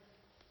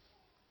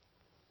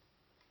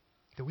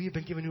 that we have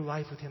been given new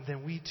life with Him,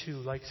 then we too,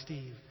 like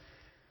Steve,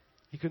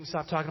 he couldn't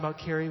stop talking about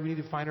Carrie. We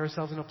need to find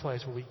ourselves in a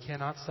place where we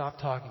cannot stop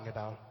talking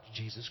about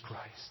Jesus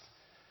Christ.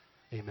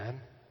 Amen?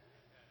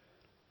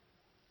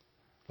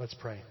 Let's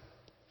pray.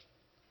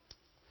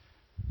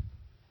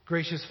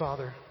 Gracious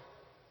Father,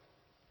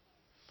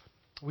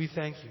 we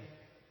thank You.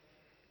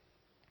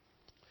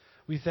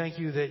 We thank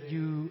You that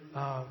You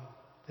have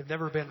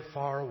never been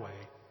far away,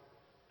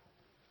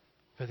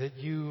 but that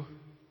You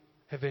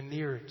have been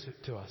near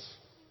to us.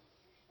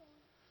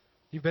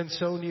 You've been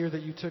so near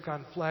that You took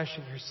on flesh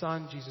in Your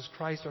Son, Jesus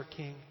Christ, our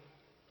King.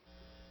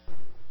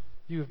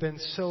 You have been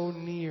so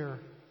near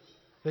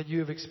that You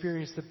have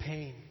experienced the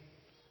pain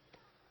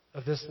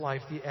of this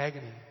life, the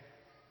agony.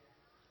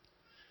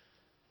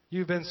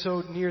 You've been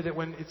so near that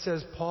when it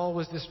says Paul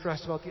was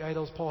distressed about the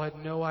idols, Paul had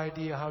no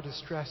idea how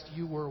distressed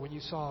You were when You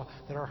saw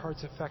that our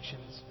heart's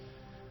affections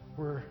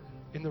were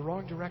in the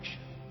wrong direction.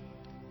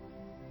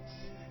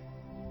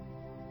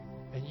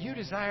 And You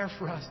desire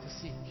for us to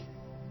seek,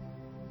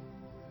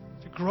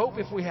 to grope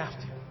if we have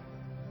to,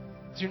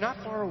 because You're not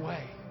far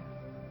away.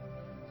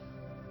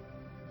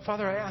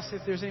 Father, I ask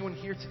if there's anyone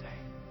here today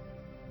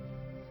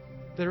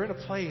that are in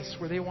a place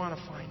where they want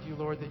to find You,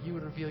 Lord, that You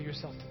would reveal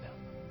Yourself to them.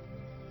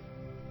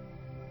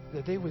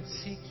 That they would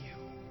seek You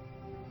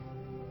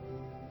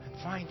and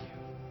find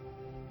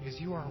You, because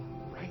You are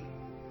right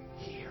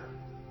here.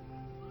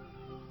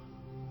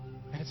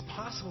 And it's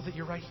possible that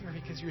You're right here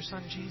because Your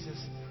Son Jesus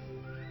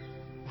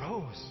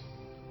rose.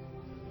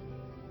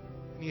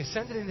 And He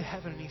ascended into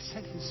heaven, and He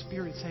sent His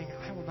Spirit saying,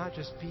 I will not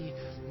just be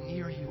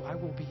near you, I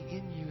will be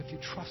in you if you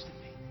trust in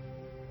me.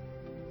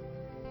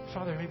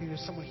 Father, maybe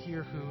there's someone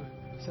here who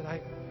said, I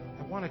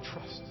want to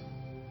trust.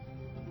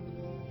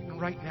 Even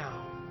right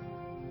now.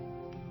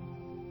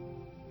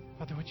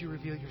 Father, would you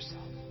reveal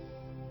yourself?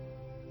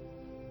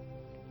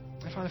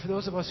 And Father, for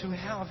those of us who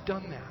have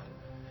done that,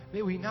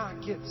 may we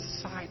not get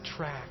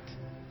sidetracked.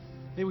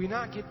 May we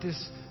not get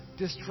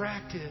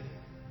distracted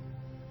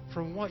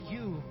from what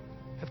you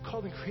have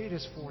called and created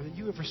us for, that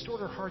you have restored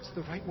our hearts to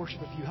the right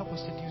worship of you. Help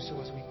us to do so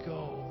as we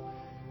go,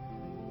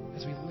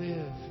 as we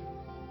live,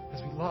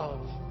 as we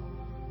love,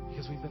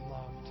 because we've been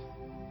loved.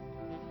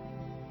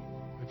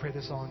 We pray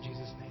this all in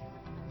Jesus' name.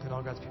 That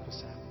all God's people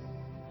said.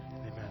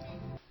 Amen.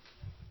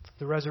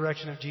 The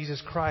resurrection of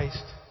Jesus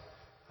Christ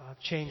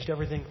changed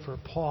everything for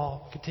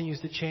Paul, continues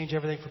to change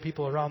everything for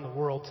people around the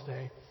world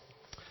today.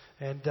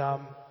 And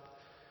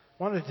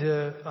wanted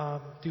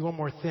to do one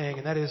more thing,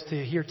 and that is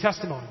to hear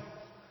testimony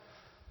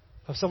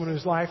of someone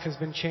whose life has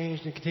been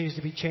changed and continues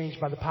to be changed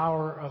by the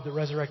power of the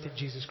resurrected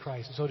Jesus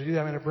Christ. And so to do that,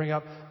 I'm going to bring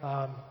up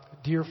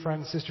dear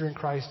friend, sister in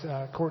Christ,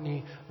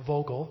 Courtney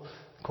Vogel.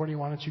 Courtney,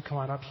 why don't you come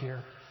on up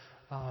here?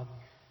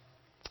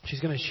 She's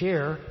going to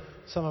share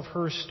some of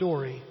her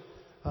story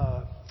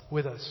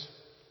with us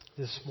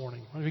this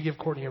morning. Why don't we give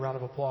Courtney a round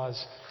of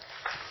applause?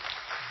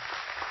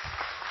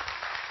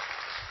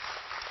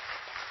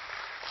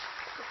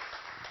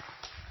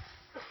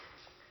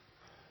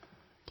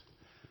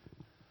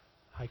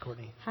 Hi,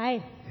 Courtney.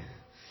 Hi.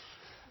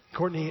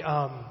 Courtney,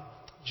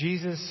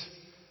 Jesus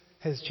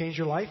has changed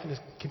your life and is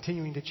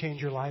continuing to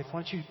change your life.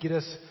 Why don't you get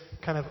us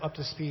kind of up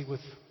to speed with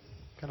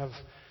kind of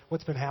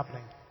what's been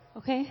happening?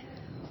 Okay.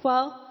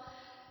 Well,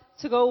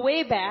 to go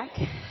way back,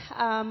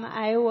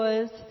 I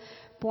was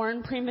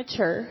born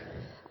premature.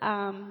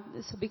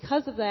 So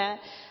because of that,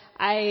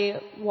 I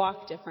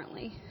walk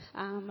differently.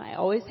 I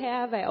always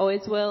have, I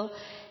always will.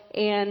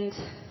 And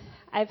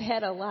I've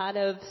had a lot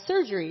of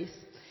surgeries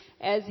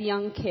as a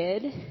young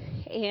kid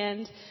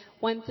and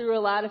went through a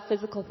lot of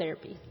physical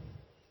therapy.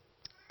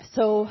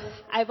 So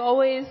I've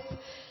always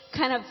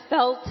kind of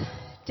felt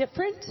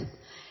different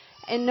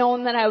and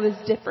known that I was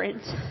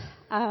different.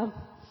 But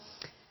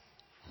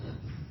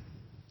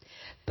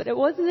it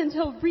wasn't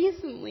until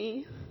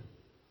recently.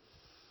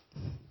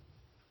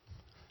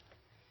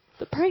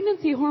 The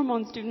pregnancy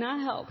hormones do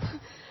not help.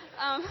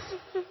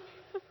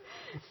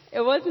 It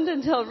wasn't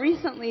until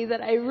recently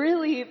that I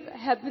really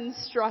have been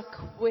struck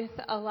with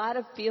a lot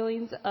of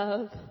feelings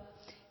of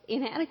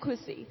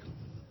inadequacy.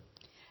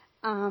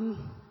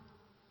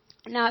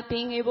 Not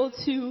being able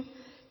to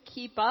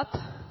keep up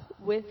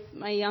with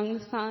my young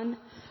son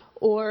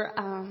or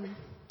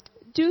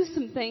do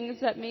some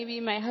things that maybe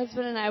my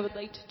husband and I would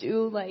like to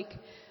do, like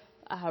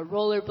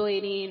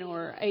rollerblading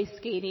or ice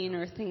skating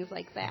or things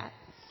like that.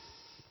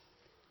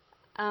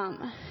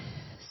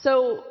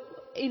 So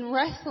in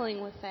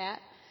wrestling with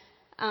that,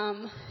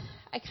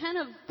 I kind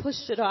of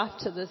pushed it off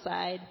to the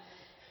side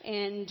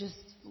and just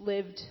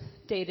lived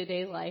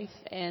day-to-day life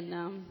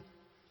and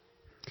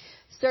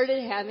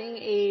started having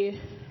a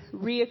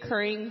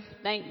reoccurring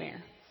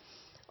nightmare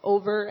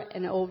over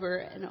and over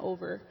and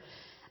over,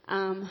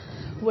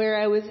 where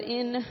I was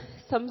in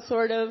some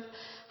sort of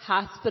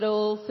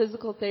hospital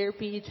physical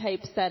therapy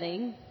type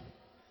setting,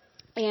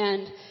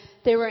 and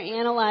they were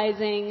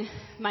analyzing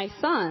my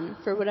son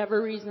for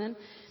whatever reason,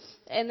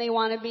 and they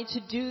wanted me to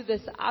do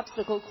this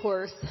obstacle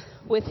course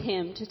with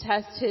him to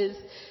test his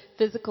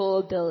physical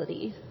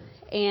ability.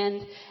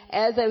 And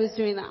as I was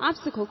doing the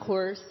obstacle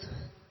course,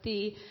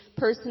 the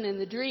person in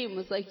the dream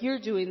was like, "You're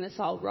doing this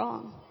all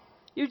wrong.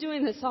 You're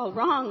doing this all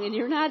wrong, and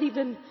you're not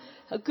even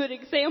a good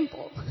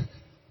example."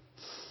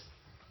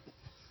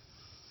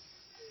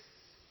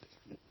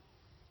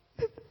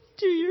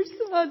 To your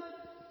son.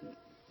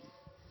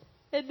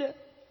 And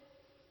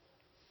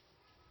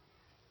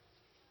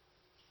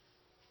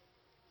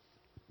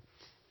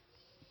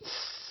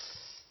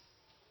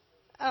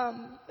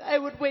I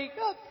would wake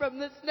up from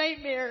this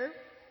nightmare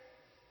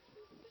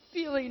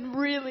feeling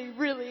really,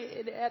 really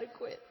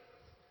inadequate.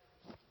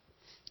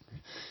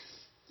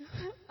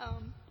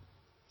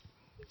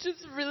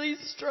 Just really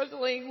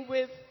struggling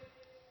with,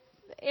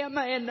 am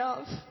I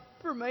enough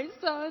for my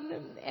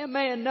son? Am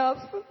I enough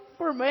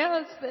for my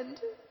husband?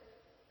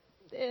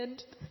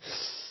 And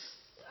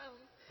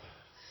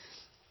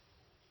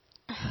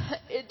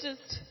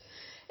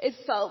it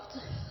felt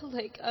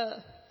like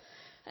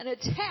an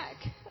attack,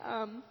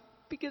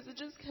 because it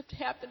just kept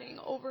happening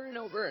over and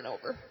over and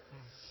over.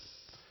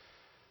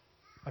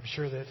 I'm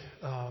sure that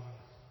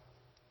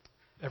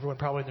everyone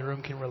probably in the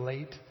room can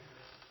relate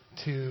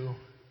to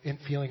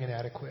feeling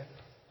inadequate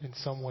in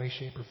some way,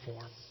 shape, or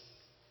form.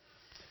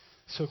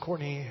 So,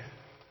 Courtney,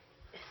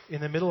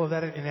 in the middle of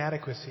that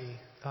inadequacy,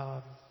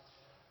 how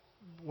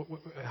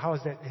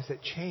has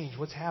that changed?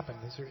 What's happened?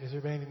 Is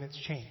there anything that's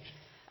changed?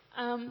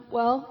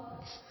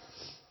 Well,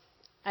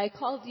 I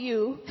called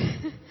you,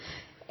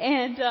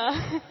 and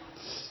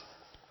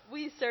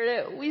we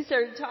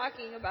started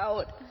talking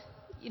about,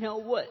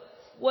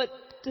 what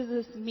does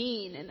this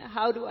mean, and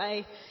how do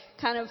I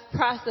kind of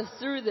process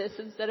through this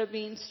instead of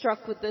being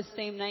struck with this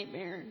same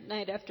nightmare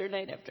night after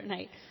night after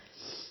night.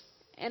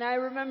 And I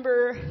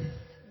remember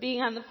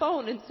being on the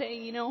phone and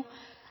saying,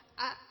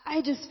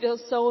 I just feel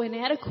so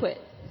inadequate.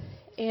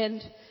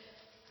 And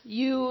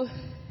you,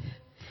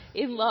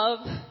 in love,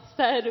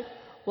 said,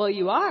 well,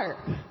 you are.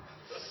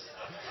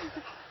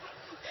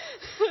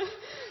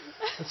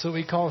 That's what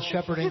we call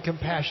shepherding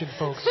compassion,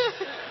 folks.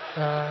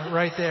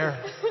 Right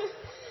there.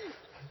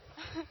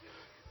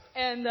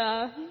 And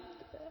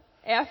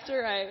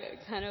after I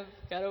kind of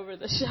got over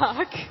the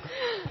shock,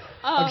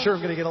 I'm sure I'm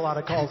going to get a lot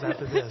of calls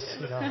after this.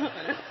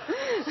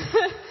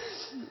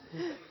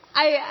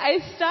 I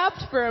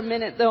stopped for a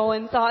minute though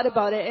and thought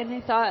about it, and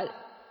I thought,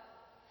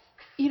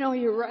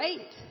 you're right.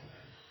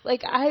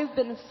 Like, I've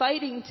been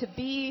fighting to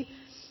be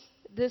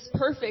this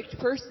perfect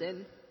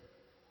person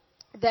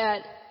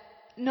that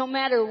no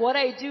matter what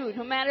I do,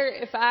 no matter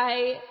if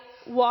I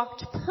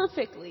walked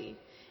perfectly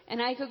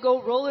and I could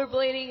go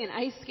rollerblading and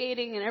ice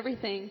skating and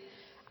everything,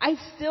 I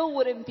still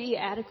wouldn't be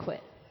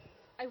adequate.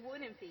 I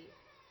wouldn't be.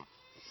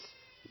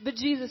 But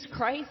Jesus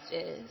Christ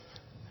is.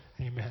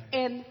 Amen.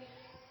 And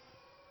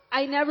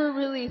I never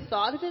really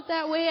thought of it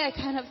that way. I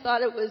kind of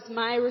thought it was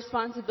my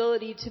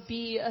responsibility to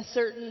be a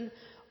certain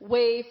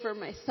way for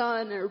my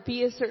son or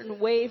be a certain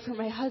way for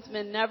my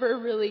husband, never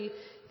really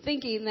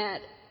thinking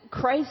that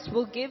Christ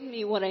will give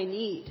me what I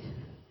need.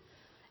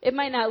 It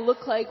might not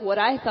look like what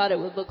I thought it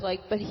would look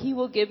like, but He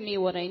will give me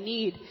what I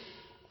need.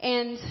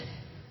 And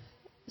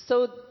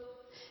so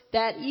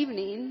that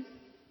evening,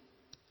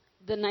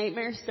 the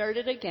nightmare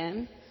started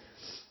again.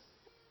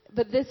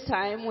 But this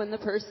time, when the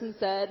person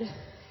said,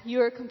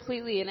 you are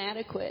completely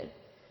inadequate,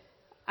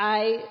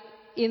 I,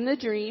 in the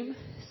dream,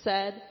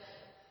 said,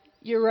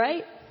 you're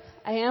right,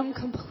 I am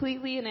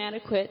completely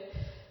inadequate,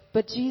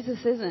 but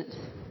Jesus isn't.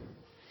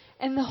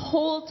 And the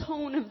whole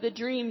tone of the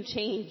dream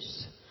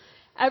changed.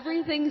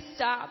 Everything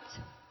stopped,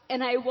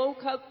 and I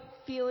woke up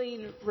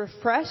feeling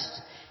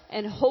refreshed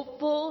and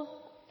hopeful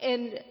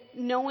and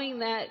knowing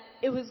that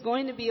it was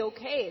going to be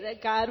okay,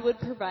 that God would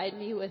provide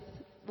me with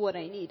what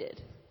I needed.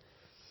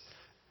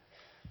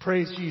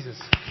 Praise Jesus.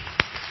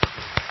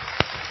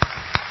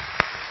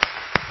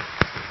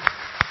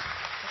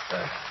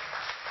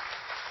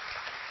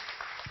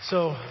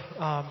 So,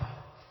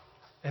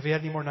 have you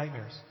had any more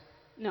nightmares?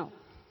 No.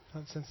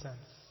 Not since then?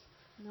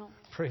 No.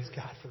 Praise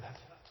God for that.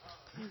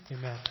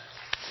 Amen.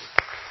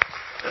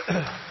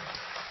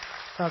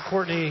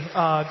 Courtney,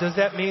 does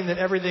that mean that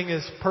everything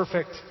is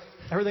perfect?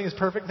 Everything is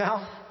perfect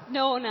now?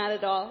 No, not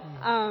at all.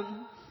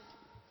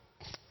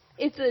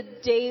 It's a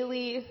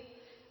daily,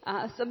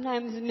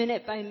 sometimes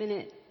minute by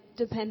minute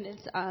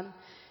dependence on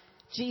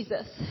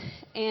Jesus.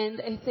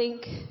 And I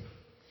think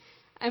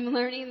I'm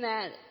learning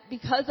that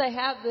because I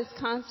have this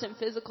constant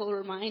physical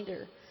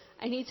reminder,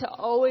 I need to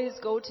always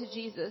go to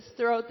Jesus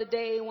throughout the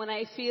day when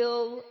I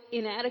feel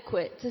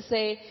inadequate to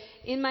say,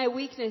 in my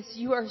weakness,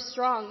 you are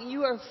strong.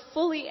 You are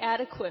fully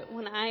adequate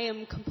when I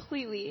am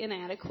completely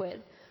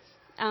inadequate.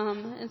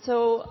 And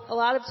so a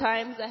lot of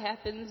times that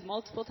happens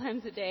multiple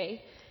times a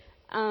day.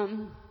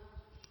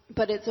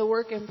 But it's a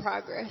work in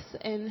progress,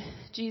 and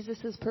Jesus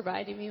is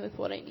providing me with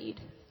what I need.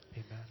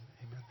 Amen.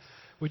 Amen.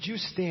 Would you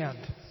stand?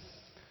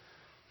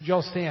 Would you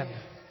all stand?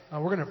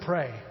 We're going to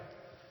pray,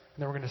 and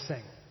then we're going to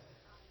sing.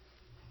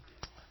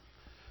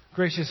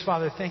 Gracious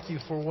Father, thank you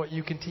for what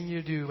you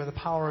continue to do by the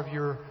power of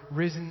your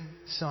risen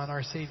Son,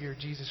 our Savior,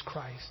 Jesus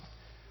Christ.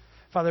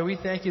 Father, we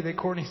thank you that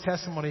Courtney's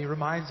testimony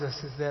reminds us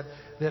is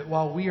that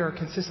while we are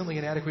consistently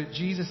inadequate,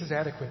 Jesus is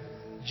adequate.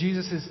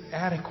 Jesus is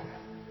adequate.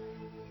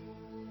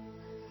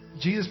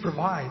 Jesus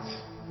provides.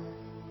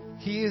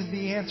 He is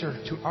the answer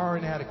to our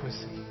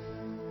inadequacy.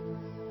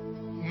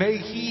 May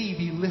He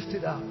be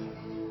lifted up.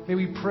 May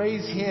we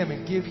praise Him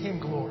and give Him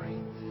glory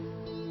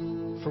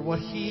for what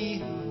He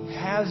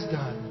has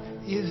done,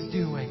 is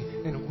doing,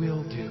 and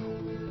will do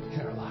in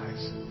our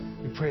lives.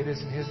 We pray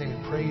this in His name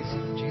and praise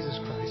Him in Jesus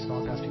Christ. And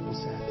all God's people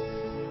said,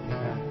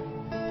 amen.